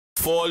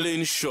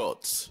Falling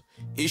short.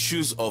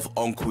 Issues of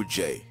Uncle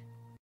J.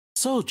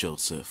 So,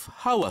 Joseph,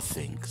 how are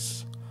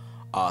things?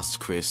 Asked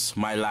Chris,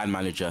 my line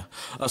manager,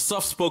 a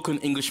soft-spoken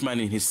Englishman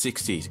in his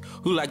 60s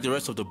who, like the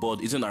rest of the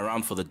board, isn't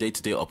around for the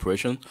day-to-day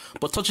operation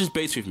but touches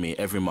base with me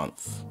every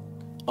month.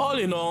 All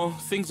in all,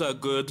 things are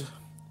good.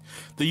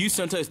 The youth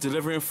center is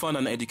delivering fun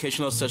and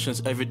educational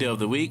sessions every day of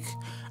the week,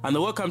 and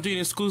the work I'm doing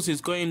in schools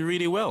is going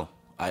really well,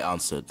 I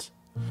answered.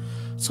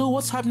 So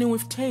what's happening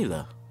with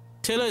Taylor?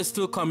 Taylor is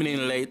still coming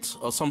in late,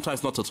 or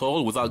sometimes not at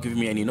all, without giving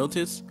me any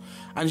notice,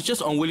 and he's just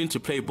unwilling to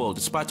play ball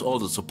despite all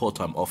the support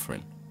I'm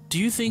offering. Do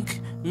you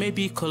think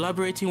maybe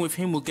collaborating with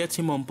him will get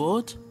him on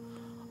board?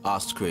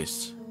 Asked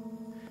Chris.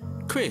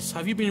 Chris,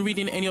 have you been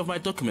reading any of my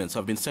documents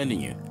I've been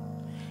sending you?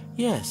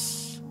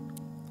 Yes.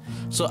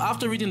 So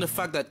after reading the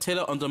fact that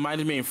Taylor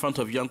undermined me in front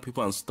of young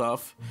people and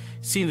staff,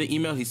 seeing the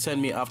email he sent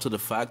me after the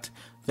fact,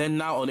 then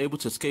now unable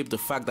to escape the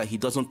fact that he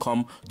doesn't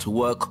come to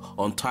work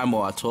on time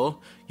or at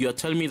all, you are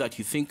telling me that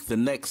you think the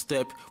next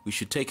step we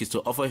should take is to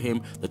offer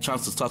him the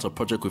chance to start a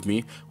project with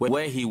me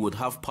where he would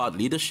have part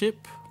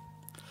leadership?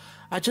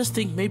 I just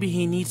think maybe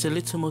he needs a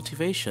little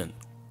motivation.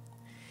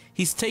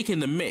 He's taking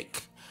the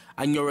mick,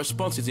 and your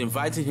response is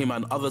inviting him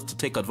and others to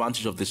take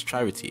advantage of this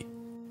charity.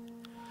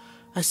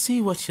 I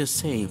see what you're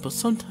saying, but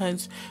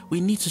sometimes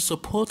we need to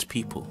support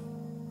people.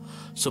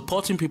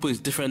 Supporting people is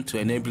different to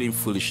enabling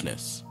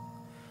foolishness.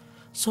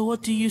 So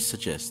what do you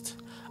suggest?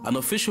 An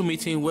official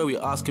meeting where we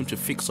ask him to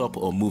fix up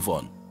or move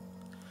on?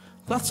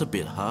 That's a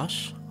bit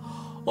harsh.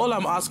 All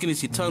I'm asking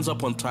is he turns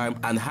up on time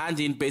and hand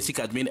in basic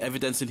admin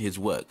evidencing his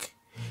work.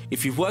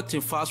 If you've worked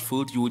in fast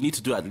food, you will need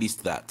to do at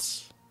least that.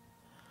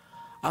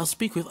 I'll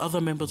speak with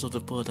other members of the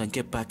board and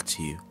get back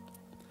to you.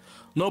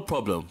 No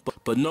problem,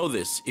 but know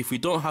this, if we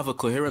don't have a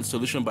coherent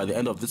solution by the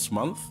end of this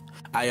month,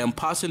 I am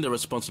passing the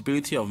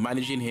responsibility of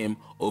managing him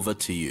over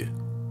to you.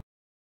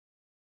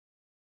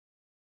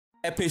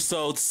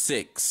 Episode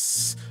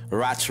 6,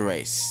 Rat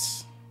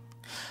Race.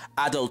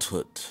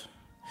 Adulthood.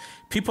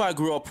 People I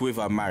grew up with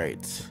are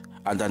married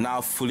and are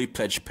now fully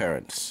pledged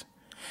parents.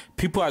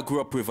 People I grew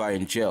up with are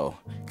in jail,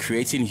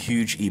 creating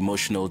huge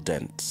emotional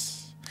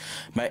dents.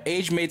 My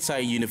age mates are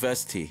in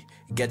university,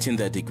 getting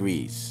their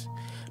degrees.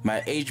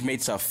 My age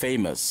mates are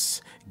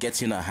famous,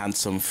 getting a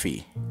handsome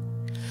fee.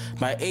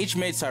 My age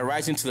mates are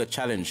rising to the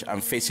challenge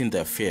and facing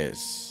their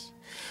fears.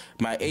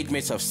 My age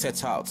mates have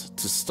set out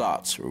to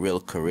start real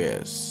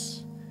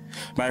careers.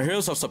 My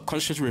heroes have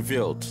subconsciously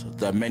revealed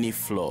their many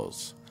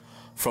flaws.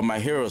 From my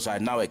heroes I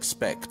now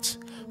expect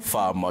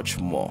far much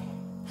more.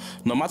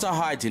 No matter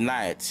how I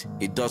deny it,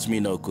 it does me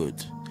no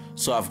good.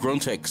 So I've grown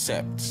to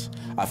accept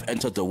I've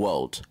entered the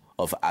world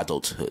of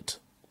adulthood.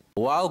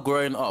 While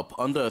growing up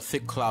under a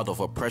thick cloud of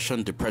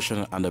oppression,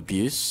 depression, and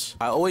abuse,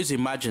 I always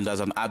imagined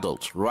as an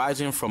adult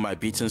rising from my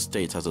beaten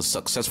state as a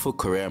successful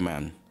career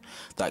man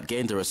that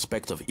gained the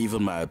respect of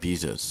even my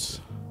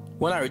abusers.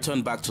 When I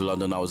returned back to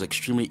London, I was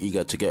extremely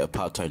eager to get a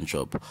part-time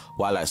job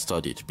while I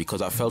studied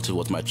because I felt it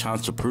was my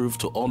chance to prove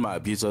to all my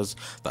abusers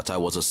that I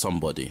was a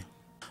somebody.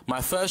 My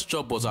first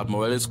job was at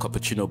Morelli's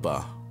Cappuccino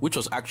Bar, which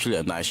was actually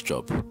a nice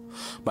job.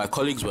 My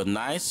colleagues were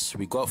nice,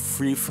 we got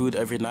free food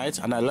every night,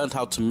 and I learned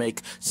how to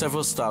make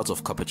several styles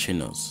of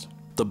cappuccinos.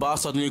 The bar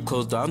suddenly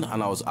closed down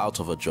and I was out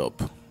of a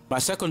job. My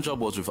second job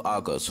was with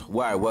Argos,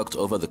 where I worked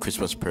over the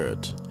Christmas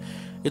period.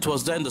 It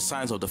was then the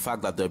signs of the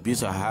fact that the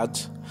abuse I had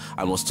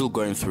and was still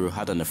going through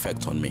had an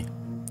effect on me.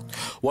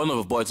 One of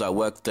the boys that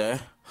worked there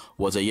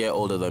was a year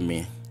older than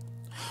me.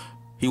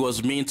 He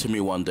was mean to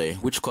me one day,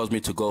 which caused me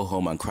to go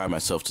home and cry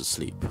myself to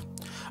sleep.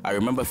 I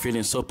remember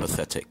feeling so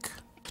pathetic.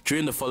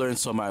 During the following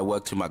summer, I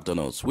worked in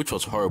McDonald's, which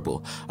was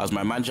horrible, as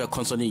my manager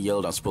constantly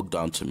yelled and spoke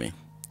down to me.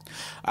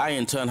 I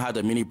in turn had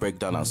a mini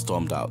breakdown and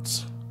stormed out.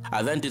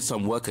 I then did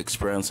some work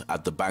experience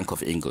at the Bank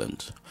of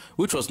England,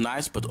 which was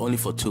nice but only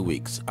for 2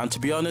 weeks, and to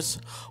be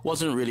honest,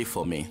 wasn't really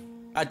for me.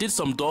 I did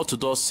some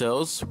door-to-door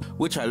sales,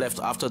 which I left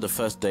after the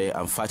first day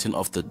and fighting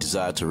off the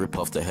desire to rip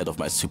off the head of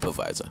my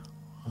supervisor.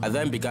 I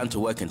then began to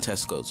work in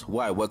Tesco's,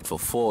 where I worked for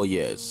 4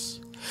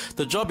 years.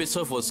 The job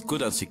itself was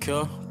good and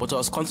secure, but I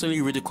was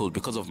constantly ridiculed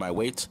because of my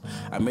weight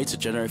and made to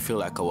generally feel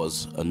like I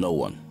was a no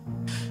one.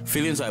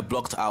 Feelings I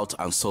blocked out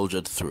and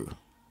soldiered through.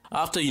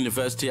 After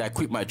university, I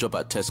quit my job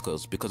at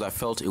Tesco's because I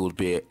felt it would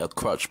be a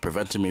crutch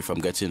preventing me from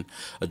getting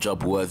a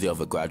job worthy of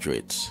a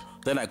graduate.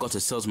 Then I got a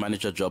sales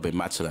manager job in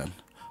Matalan,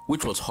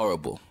 which was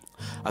horrible,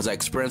 as I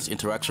experienced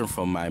interaction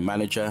from my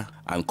manager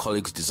and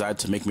colleagues designed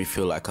to make me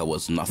feel like I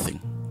was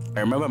nothing. I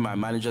remember my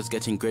managers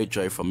getting great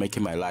joy from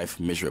making my life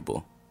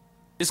miserable.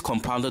 This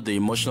compounded the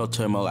emotional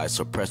turmoil I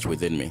suppressed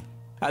within me.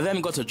 I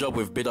then got a job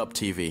with Bid Up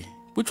TV,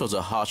 which was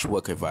a harsh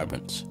work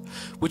environment,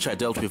 which I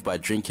dealt with by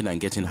drinking and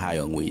getting high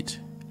on weed.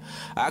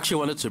 I actually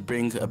wanted to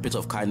bring a bit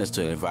of kindness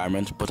to the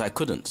environment, but I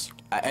couldn't.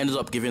 I ended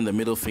up giving the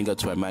middle finger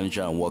to my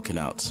manager and walking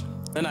out.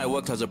 Then I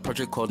worked as a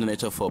project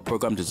coordinator for a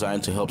program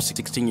designed to help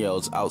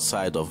 16-year-olds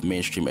outside of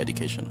mainstream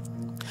education.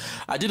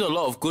 I did a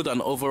lot of good,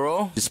 and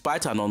overall,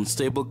 despite an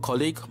unstable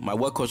colleague, my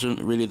work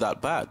wasn't really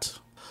that bad.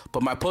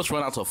 But my post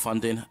ran out of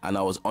funding and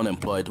I was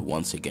unemployed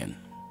once again.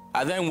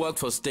 I then worked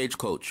for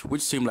Stagecoach,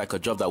 which seemed like a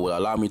job that would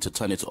allow me to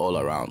turn it all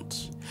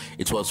around.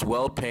 It was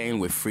well paying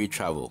with free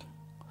travel.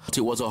 But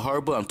it was a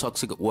horrible and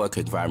toxic work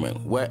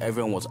environment where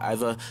everyone was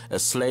either a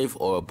slave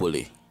or a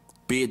bully.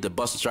 Be it the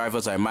bus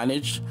drivers I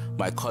managed,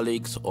 my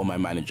colleagues, or my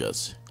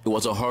managers. It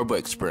was a horrible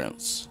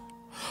experience.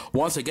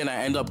 Once again, I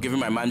ended up giving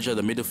my manager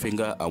the middle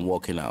finger and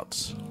walking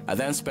out. I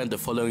then spent the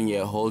following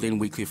year holding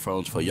weekly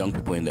forums for young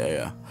people in the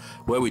area,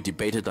 where we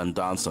debated and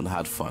danced and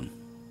had fun.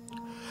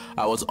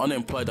 I was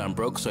unemployed and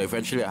broke, so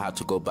eventually I had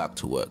to go back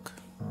to work.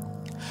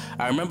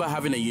 I remember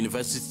having a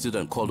university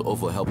student called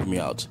over helping me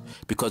out,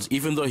 because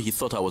even though he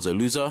thought I was a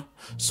loser,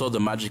 saw the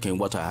magic in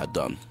what I had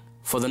done.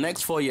 For the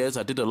next 4 years,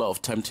 I did a lot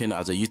of temping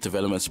as a youth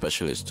development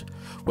specialist,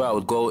 where I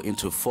would go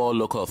into 4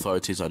 local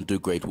authorities and do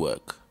great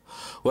work,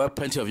 where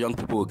plenty of young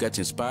people would get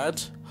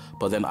inspired,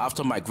 but then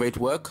after my great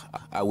work,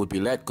 I would be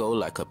let go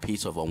like a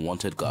piece of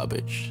unwanted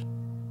garbage.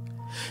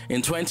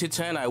 In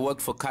 2010, I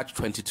worked for Catch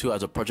 22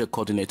 as a project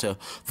coordinator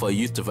for a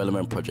youth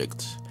development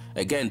project.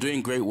 Again,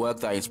 doing great work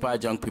that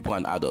inspired young people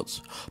and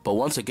adults, but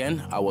once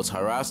again, I was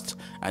harassed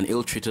and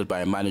ill-treated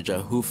by a manager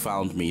who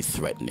found me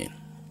threatening.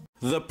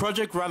 The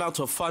project ran out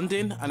of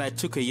funding and I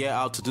took a year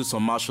out to do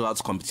some martial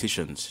arts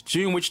competitions,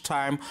 during which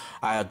time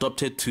I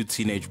adopted 2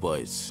 teenage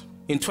boys.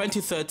 In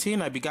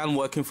 2013, I began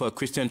working for a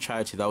Christian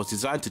charity that was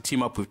designed to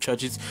team up with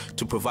churches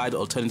to provide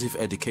alternative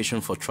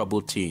education for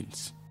troubled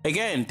teens.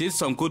 Again, did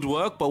some good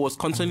work, but was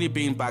constantly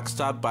being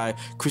backstabbed by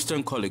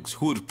Christian colleagues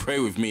who would pray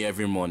with me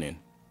every morning.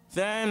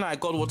 Then I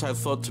got what I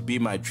thought to be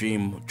my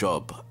dream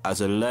job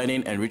as a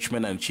learning,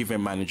 enrichment and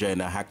achievement manager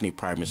in a Hackney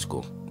primary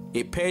school.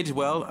 It paid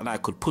well and I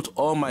could put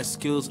all my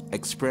skills,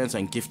 experience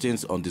and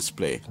giftings on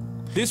display.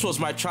 This was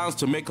my chance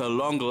to make a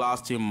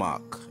long-lasting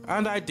mark,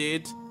 and I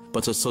did,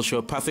 but a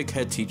sociopathic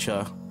head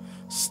teacher,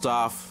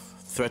 staff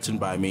threatened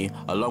by me,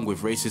 along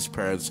with racist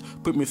parents,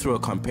 put me through a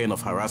campaign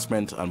of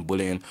harassment and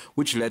bullying,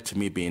 which led to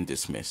me being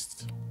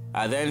dismissed.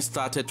 I then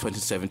started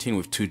 2017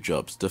 with 2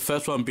 jobs, the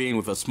first one being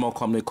with a small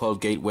company called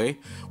Gateway,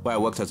 where I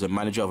worked as a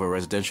manager of a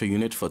residential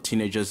unit for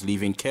teenagers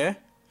leaving care.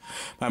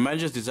 My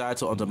manager's desire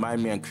to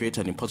undermine me and create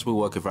an impossible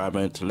work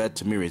environment led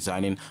to me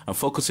resigning and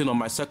focusing on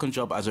my second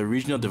job as a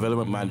regional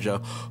development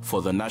manager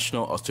for the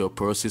National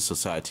Osteoporosis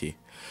Society,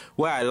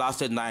 where I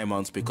lasted 9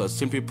 months because,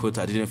 simply put,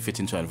 I didn't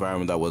fit into an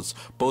environment that was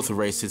both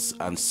racist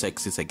and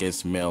sexist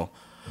against male,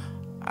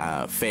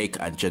 fake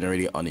and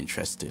generally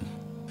uninteresting.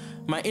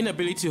 My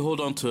inability to hold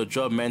on to a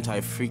job meant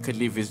I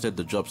frequently visited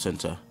the job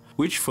center,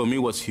 which for me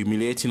was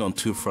humiliating on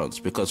 2 fronts,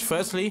 because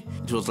firstly,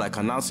 it was like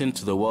announcing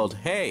to the world,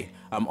 hey,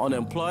 I'm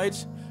unemployed,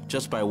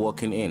 just by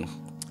walking in.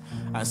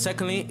 And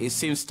secondly, it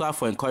seems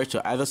staff were encouraged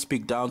to either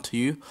speak down to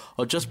you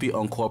or just be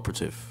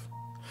uncooperative.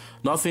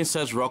 Nothing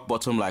says rock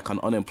bottom like an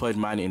unemployed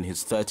man in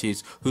his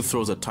 30s who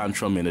throws a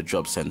tantrum in a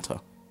job center.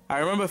 I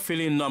remember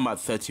feeling numb at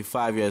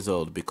 35 years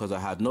old because I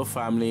had no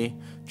family,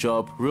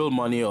 job, real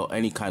money or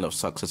any kind of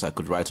success I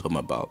could write home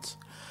about.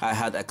 I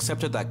had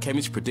accepted that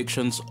Kemi's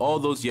predictions all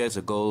those years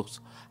ago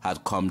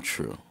had come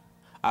true.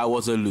 I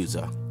was a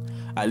loser,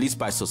 at least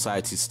by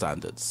society's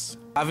standards.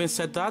 Having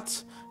said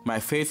that, my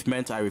faith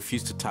meant I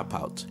refused to tap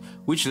out,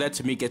 which led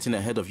to me getting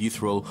a head of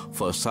youth role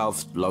for a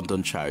South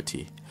London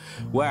charity,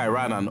 where I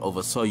ran and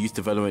oversaw youth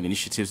development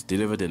initiatives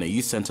delivered in a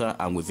youth centre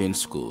and within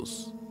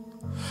schools.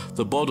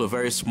 The board were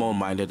very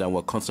small-minded and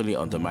were constantly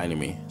undermining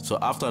me, so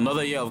after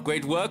another year of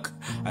great work,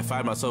 I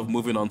found myself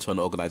moving on to an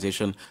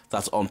organisation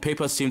that on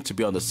paper seemed to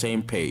be on the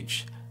same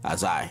page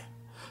as I,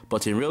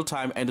 but in real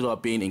time ended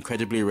up being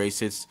incredibly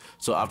racist,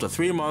 so after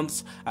 3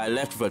 months, I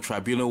left with a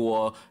tribunal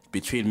war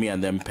between me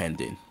and them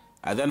pending.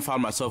 I then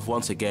found myself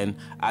once again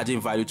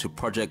adding value to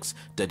projects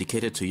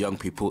dedicated to young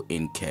people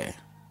in care.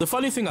 The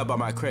funny thing about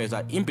my career is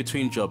that in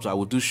between jobs, I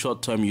would do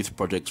short-term youth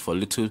projects for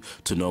little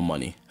to no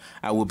money.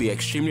 I would be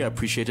extremely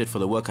appreciated for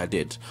the work I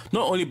did,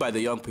 not only by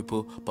the young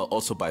people, but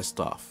also by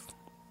staff.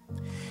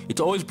 It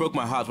always broke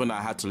my heart when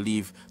I had to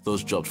leave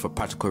those jobs for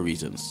practical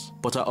reasons,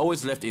 but I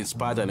always left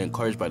inspired and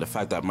encouraged by the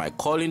fact that my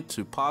calling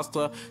to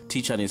pastor,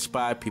 teach and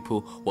inspire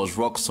people was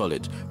rock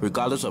solid,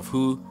 regardless of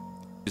who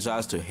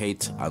desires to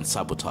hate and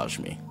sabotage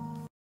me.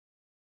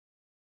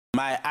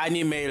 My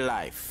anime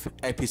life,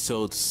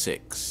 episode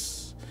 6.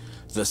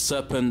 The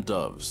Serpent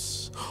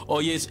Doves,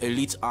 Oye's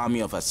elite army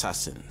of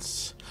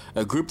assassins,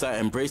 a group that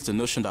embraced the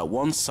notion that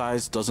one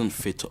size doesn't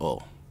fit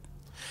all.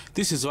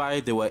 This is why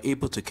they were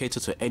able to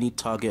cater to any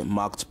target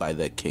marked by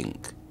their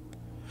king.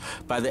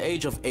 By the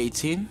age of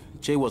 18,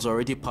 Jay was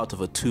already part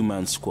of a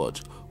 2-man squad,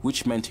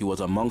 which meant he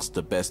was amongst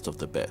the best of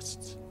the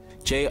best.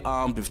 Jay,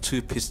 armed with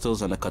 2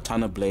 pistols and a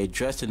katana blade,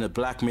 dressed in a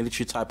black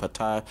military-type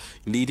attire,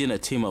 leading a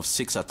team of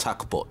 6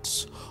 attack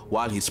bots,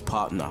 while his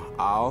partner,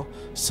 Al,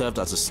 served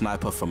as a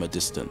sniper from a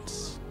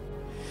distance.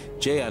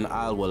 Jay and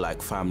Al were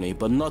like family,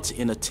 but not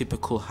in a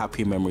typical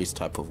happy memories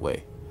type of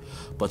way,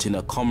 but in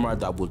a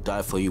comrade that would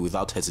die for you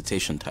without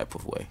hesitation type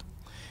of way.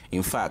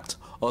 In fact,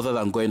 other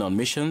than going on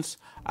missions,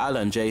 Al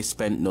and Jay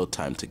spent no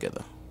time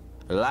together.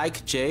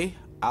 Like Jay,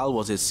 Al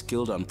was a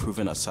skilled and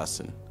proven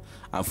assassin,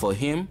 and for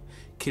him,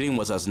 killing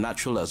was as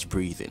natural as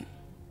breathing.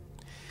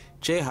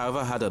 Jay,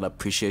 however, had an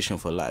appreciation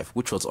for life,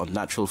 which was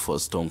unnatural for a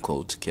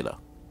stone-cold killer.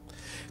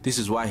 This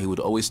is why he would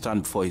always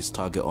stand before his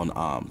target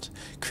unarmed,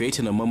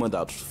 creating a moment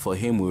that for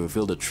him would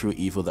reveal the true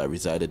evil that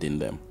resided in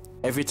them.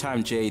 Every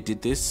time Jay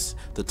did this,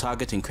 the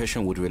target in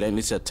question would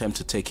relentlessly attempt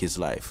to take his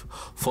life,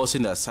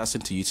 forcing the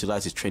assassin to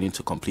utilize his training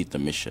to complete the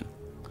mission.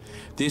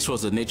 This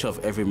was the nature of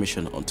every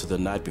mission until the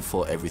night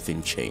before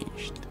everything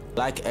changed.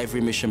 Like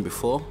every mission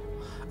before,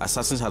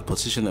 assassins had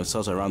positioned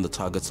themselves around the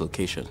target's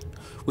location,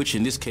 which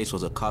in this case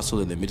was a castle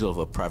in the middle of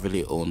a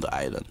privately owned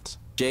island.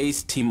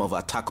 Jay's team of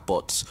attack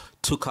bots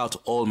took out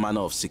all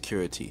manner of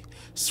security,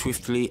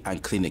 swiftly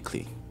and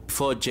clinically,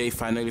 before Jay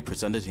finally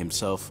presented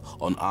himself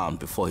unarmed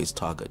before his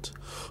target,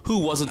 who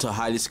wasn't a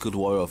highly skilled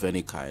warrior of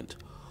any kind,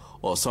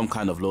 or some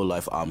kind of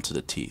low-life armed to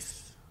the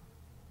teeth.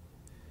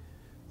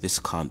 "This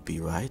can't be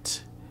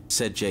right,"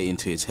 said Jay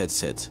into his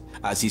headset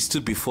as he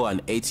stood before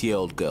an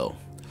 80-year-old girl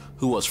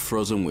who was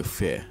frozen with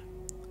fear.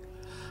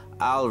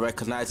 Al,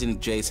 recognizing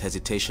Jay's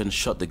hesitation,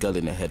 shot the girl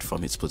in the head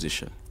from his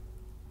position.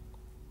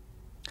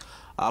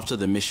 After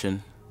the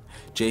mission,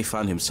 Jay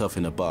found himself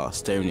in a bar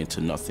staring into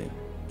nothing.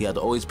 He had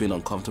always been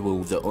uncomfortable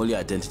with the only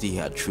identity he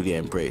had truly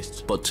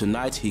embraced, but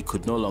tonight he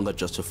could no longer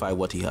justify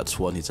what he had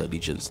sworn his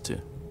allegiance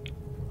to.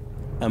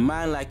 "A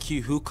man like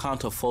you who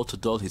can't afford to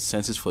dull his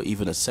senses for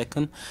even a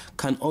second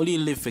can only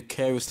live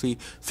vicariously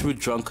through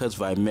drunkards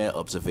by mere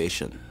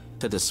observation,"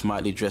 said a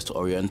smartly dressed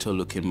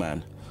oriental-looking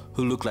man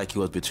who looked like he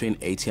was between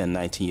 80 and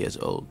 90 years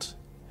old.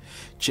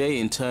 Jay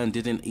in turn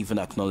didn't even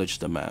acknowledge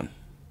the man.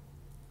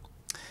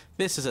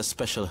 "This is a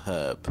special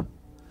herb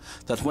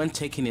that when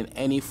taken in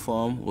any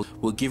form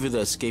will give you the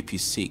escape you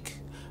seek,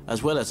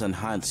 as well as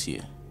enhance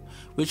you,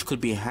 which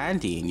could be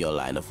handy in your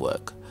line of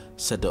work,"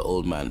 said the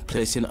old man,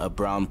 placing a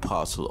brown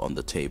parcel on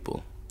the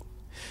table.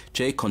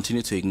 Jay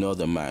continued to ignore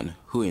the man,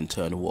 who in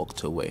turn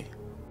walked away.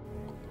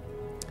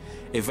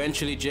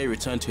 Eventually, Jay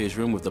returned to his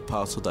room with the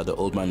parcel that the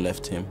old man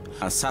left him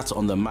and sat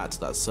on the mat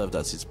that served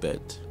as his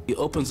bed. He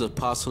opens the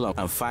parcel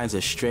and finds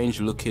a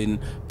strange-looking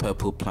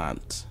purple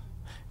plant.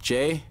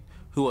 Jay,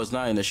 who was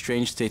now in a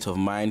strange state of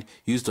mind,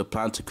 used the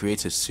plant to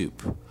create a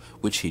soup,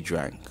 which he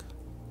drank.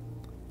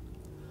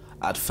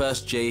 At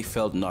first, Jay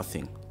felt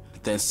nothing.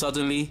 Then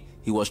suddenly,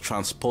 he was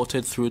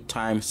transported through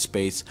time,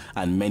 space,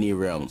 and many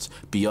realms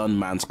beyond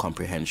man's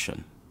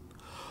comprehension,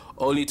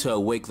 only to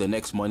awake the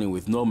next morning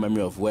with no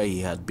memory of where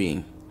he had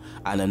been,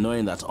 and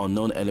knowing that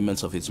unknown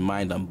elements of his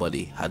mind and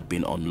body had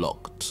been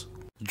unlocked.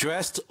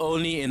 Dressed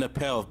only in a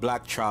pair of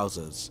black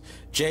trousers,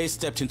 Jay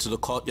stepped into the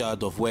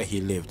courtyard of where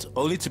he lived,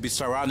 only to be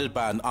surrounded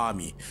by an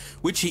army,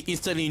 which he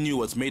instantly knew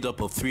was made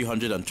up of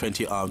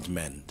 320 armed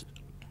men.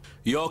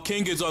 "Your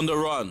king is on the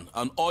run,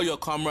 and all your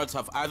comrades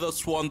have either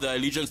sworn their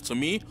allegiance to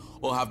me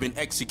or have been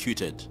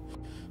executed,"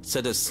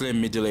 said a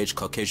slim, middle-aged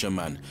Caucasian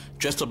man,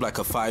 dressed up like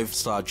a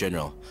 5-star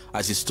general,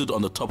 as he stood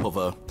on the top of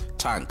a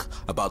tank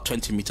about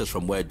 20 meters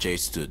from where Jay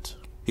stood.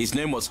 His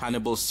name was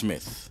Hannibal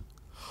Smith,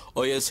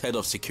 Oya's head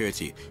of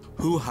security,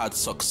 who had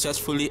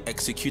successfully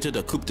executed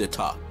a coup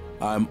d'etat.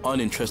 "I am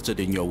uninterested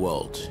in your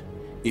world.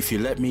 If you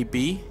let me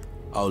be,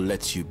 I'll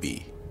let you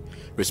be,"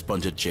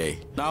 responded Jay,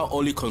 now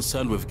only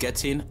concerned with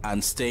getting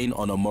and staying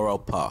on a moral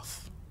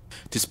path.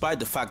 Despite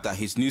the fact that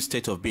his new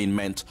state of being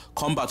meant,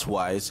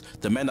 combat-wise,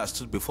 the men that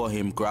stood before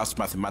him grasped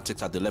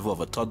mathematics at the level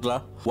of a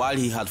toddler, while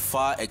he had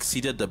far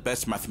exceeded the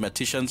best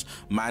mathematicians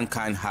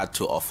mankind had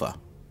to offer.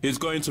 "It's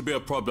going to be a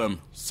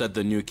problem," said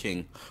the new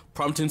king,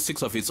 prompting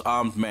 6 of his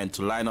armed men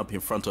to line up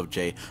in front of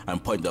Jay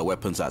and point their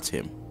weapons at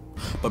him.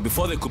 But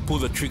before they could pull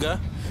the trigger,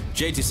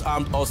 Jay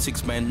disarmed all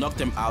 6 men, knocked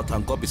them out,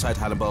 and got beside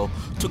Hannibal,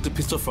 took the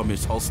pistol from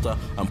his holster,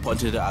 and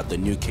pointed it at the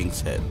new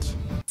king's head.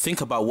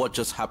 "Think about what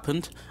just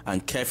happened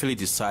and carefully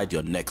decide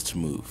your next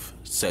move,"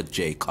 said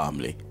Jay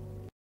calmly.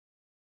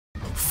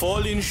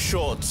 Falling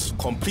Short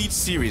complete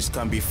series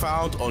can be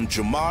found on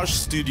JOMAJ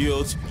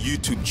Studios'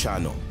 YouTube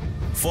channel.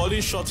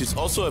 Falling Short is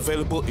also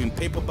available in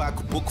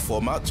paperback book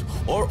format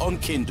or on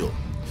Kindle.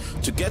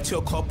 To get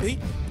your copy,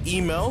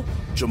 email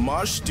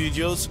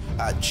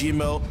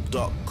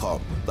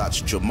jomajstudios@gmail.com.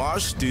 That's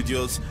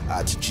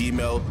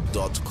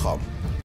jomajstudios@gmail.com.